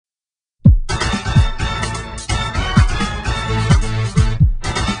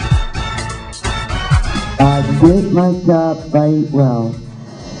did my job very well.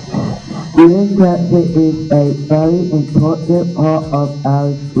 Student capture is a very important part of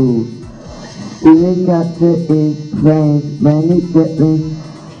our school. Student capture is planned many different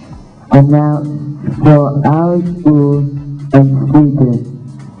amounts for our school and students.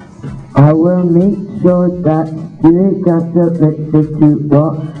 I will make sure that student capture listens to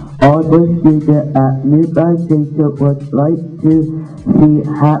what all the students at New Station would like to see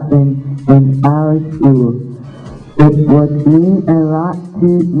happen in our school. It would mean a lot to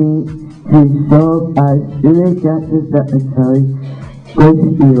me to serve as student capture secretary this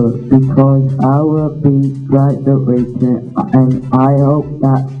year because I will be graduating and I hope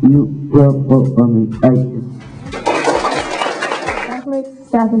that you will vote for me. Thank you. Classmates,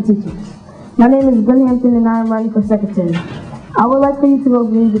 staff, and teachers. My name is Glenn Hampton and I am running for secretary. I would like for you to vote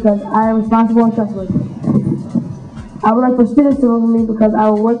for me because I am responsible and trustworthy. I would like for students to vote for me because I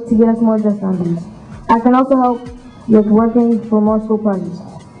will work to get us more dress days. I can also help with working for more school parties.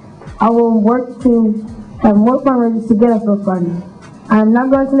 I will work to have more fundraisers to get us those parties. I am not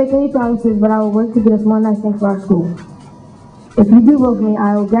going to make any promises, but I will work to get us more nice things for our school. If you do vote for me,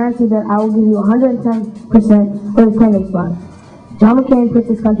 I will guarantee that I will give you 110% for the 10-day spot. John McCain puts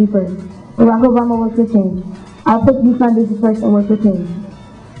his country first. Barack Obama works for change. I'll put New Foundations first and work for change.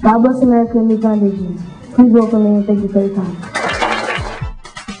 God bless America and New Foundations. Please vote for me and thank you for your time.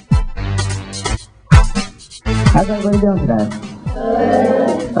 How's everybody doing today?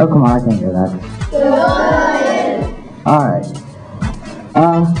 Good. Oh, come on, I can't hear that. Good. Alright.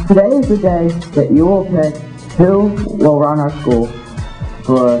 Today is the day that you will pick who will run our school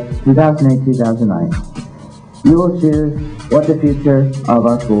for 2008-2009. You will choose what the future of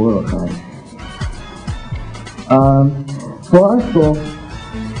our school will look like. For our school,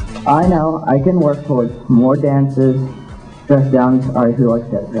 I know I can work towards more dances, dress downs, alright, who likes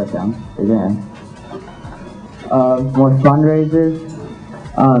dress downs? Again. More fundraisers,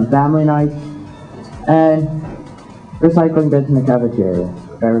 family nights, and recycling bins in the cafeteria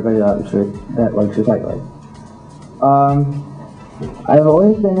for everybody that likes recycling. I've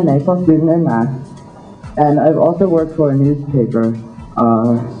always been an A+ student in math, and I've also worked for a newspaper,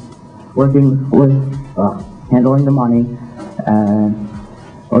 working with handling the money and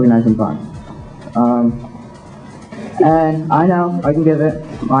organizing funds. And I know I can give it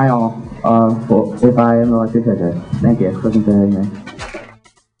my all if I am elected treasurer. Thank you for considering me.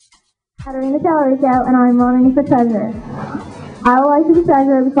 Katarina Talarico, and I'm running for treasurer. I would like to be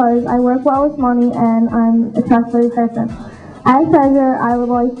treasurer because I work well with money and I'm a trustworthy person. As treasurer, I would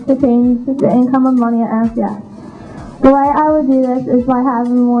like to change the income of money at NFCS. The way I would do this is by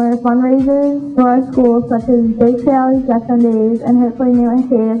having more fundraisers for our schools, such as bake sales, dress days, and hopefully new and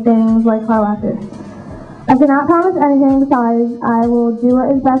creative things like car washes. I cannot promise anything besides I will do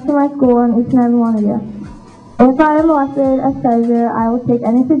what is best for my school and each and every one of you. If I am elected as treasurer, I will take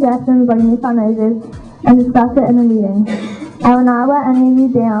any suggestions like new fundraisers and discuss it in the meeting. I will not let any of you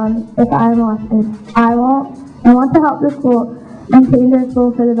down if I am elected. I want to help the school and change our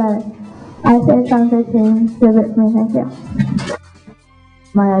school for the better. I say 13, so vote for me, thank you.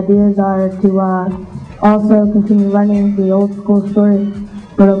 My ideas are to also continue running the old school store,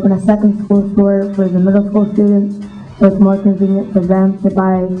 but open a second school store for the middle school students, so it's more convenient for them to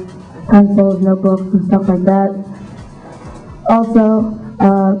buy pencils, notebooks, and stuff like that. Also,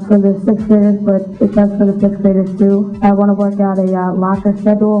 for the 6th graders, but it does for the 6th graders too, I want to work out a locker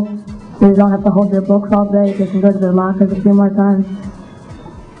schedule, so they don't have to hold their books all day. They can go to their lockers a few more times.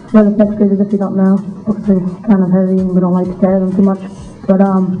 For the 5th graders, if you don't know, books are kind of heavy and we don't like to carry them too much. But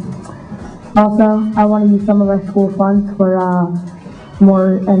also, I want to use some of our school funds for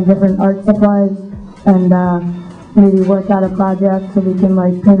more and different art supplies, and maybe work out a project so we can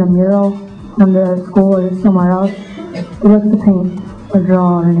like paint a mural on the school or somewhere else. We like to paint or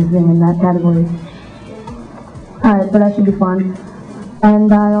draw or anything in that category. Alright, so that should be fun.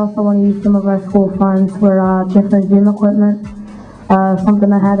 And I also want to use some of our school funds for different gym equipment.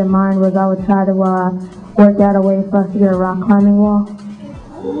 Something I had in mind was I would try to work out a way for us to get a rock climbing wall.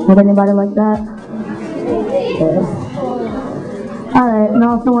 Would anybody like that? Yeah. Alright, and I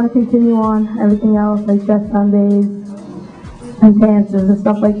also want to continue on everything else, like dress Sundays and dances and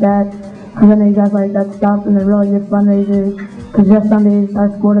stuff like that. Because I know you guys like that stuff and they're really good fundraisers. Because dress Sundays, our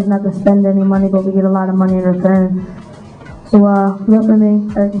school doesn't have to spend any money, but we get a lot of money in return. So, vote for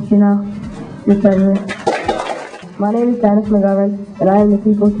me, Eric Machino, your treasurer. My name is Dennis McGovern, and I am the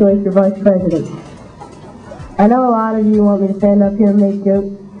People's Choice for Vice President. I know a lot of you want me to stand up here and make jokes,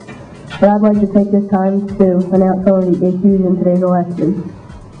 but I'd like to take this time to announce some of the issues in today's election.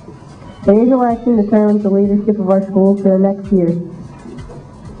 Today's election determines the leadership of our school for the next year.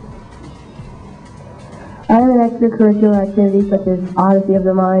 I am an extracurricular activities such as Odyssey of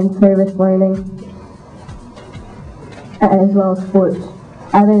the Mind, service learning, as well as sports.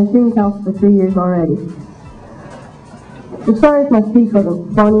 I've been in student council for 3 years already. I'm sorry if my speech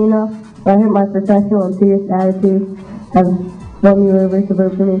wasn't funny enough, but I hope my professional and serious attitude have won you over to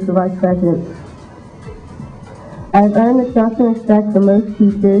vote for me for vice president. I've earned the trust and respect from most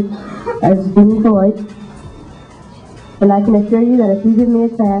teachers as students alike, and I can assure you that if you give me a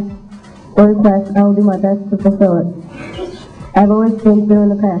task or request, I will do my best to fulfill it. I've always been through in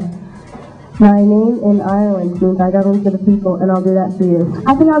the past. My name in Ireland means I govern for the people, and I'll do that for you.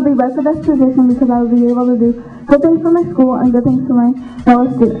 I think I'll be right for this position because I will be able to do good things for my school and good things for my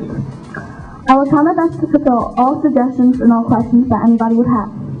fellow students. I will try my best to fulfill all suggestions and all questions that anybody would have.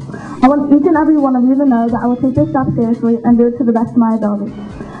 I want each and every one of you to know that I will take this job seriously and do it to the best of my ability.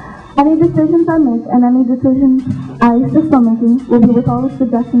 Any decisions I make and any decisions I insist on making will be with all the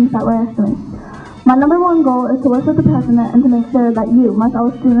suggestions that were asked to me. My number one goal is to work with the president and to make sure that you, my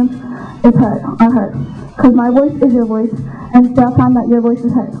fellow students, are heard. Because my voice is your voice, and it's about time that your voice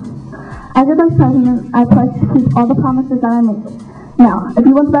is heard. As your vice president, I pledge to keep all the promises that I make. Now, if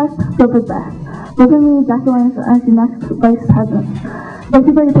you want the best, vote for the best. Vote for me, Dr. Williams, as your next vice president. Thank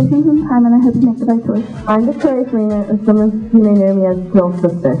you for your patience and time, and I hope you make the right choice. I'm Victoria Farina, and some of you may know me as Jill's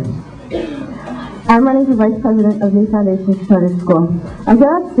sister. I'm running for vice president of New Foundation Charter School. I feel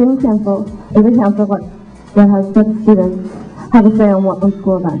like student council is a council that has such students have a say on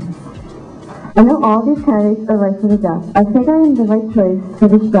school events. I know all these candidates are right for the job. I think I am the right choice for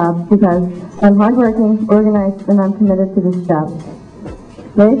this job because I'm hardworking, organized, and I'm committed to this job.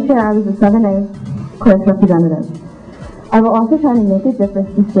 Last year I was a 7A class representative. I will also try to make a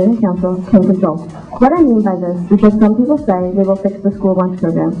difference in student council can control. What I mean by this is that some people say they will fix the school lunch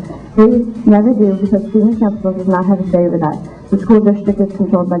program. They never do because student council does not have a say over that. The school district is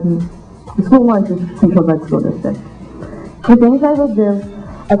controlled by the school lunch is controlled by the school district. The things I will do,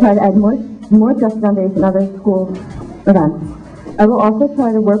 I try to add more justice on days and other school events. I will also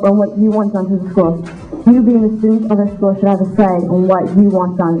try to work on what you want done to the school. You being the students of our school should have a say on what you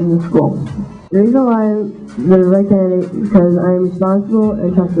want done in the school. The reason why I'm the right candidate is because I am responsible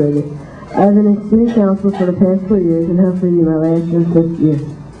and trustworthy. I have been in student council for the past 4 years and hopefully my last and 5th year.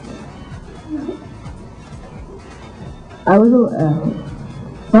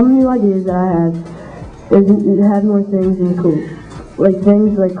 Some new ideas that I have is to have more things in school. Like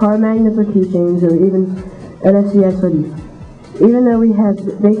things like car magnet for keychains or even NFCS hoodies. Even though we have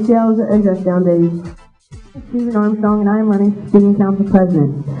bake sales and dress down days. Stephen Armstrong and I am running for student council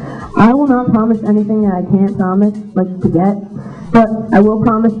president. I will not promise anything that I can't promise, like to get, but I will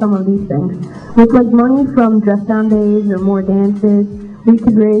promise some of these things. With like money from dress down days or more dances, we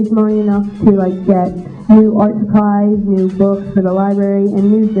could raise money enough to like get new art supplies, new books for the library,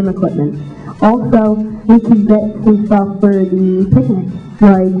 and new gym equipment. Also, we could get some stuff for the picnic,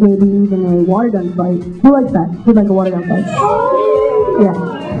 like maybe even a water gun fight. Who likes that? Who'd like a water gun fight?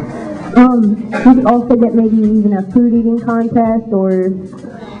 Yeah. We could also get maybe even a food eating contest, or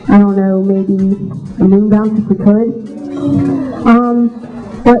I don't know, maybe a moon bounce if we could.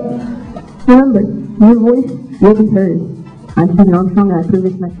 But remember, your voice will be heard. I'm Stephen Armstrong and I approve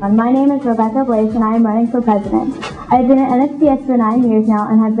this message. My name is Rebecca Blaze and I am running for president. I've been at NFCS for 9 years now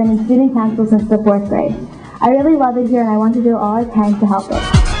and have been in student council since the 4th grade. I really love it here and I want to do all I can to help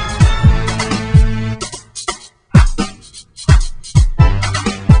it.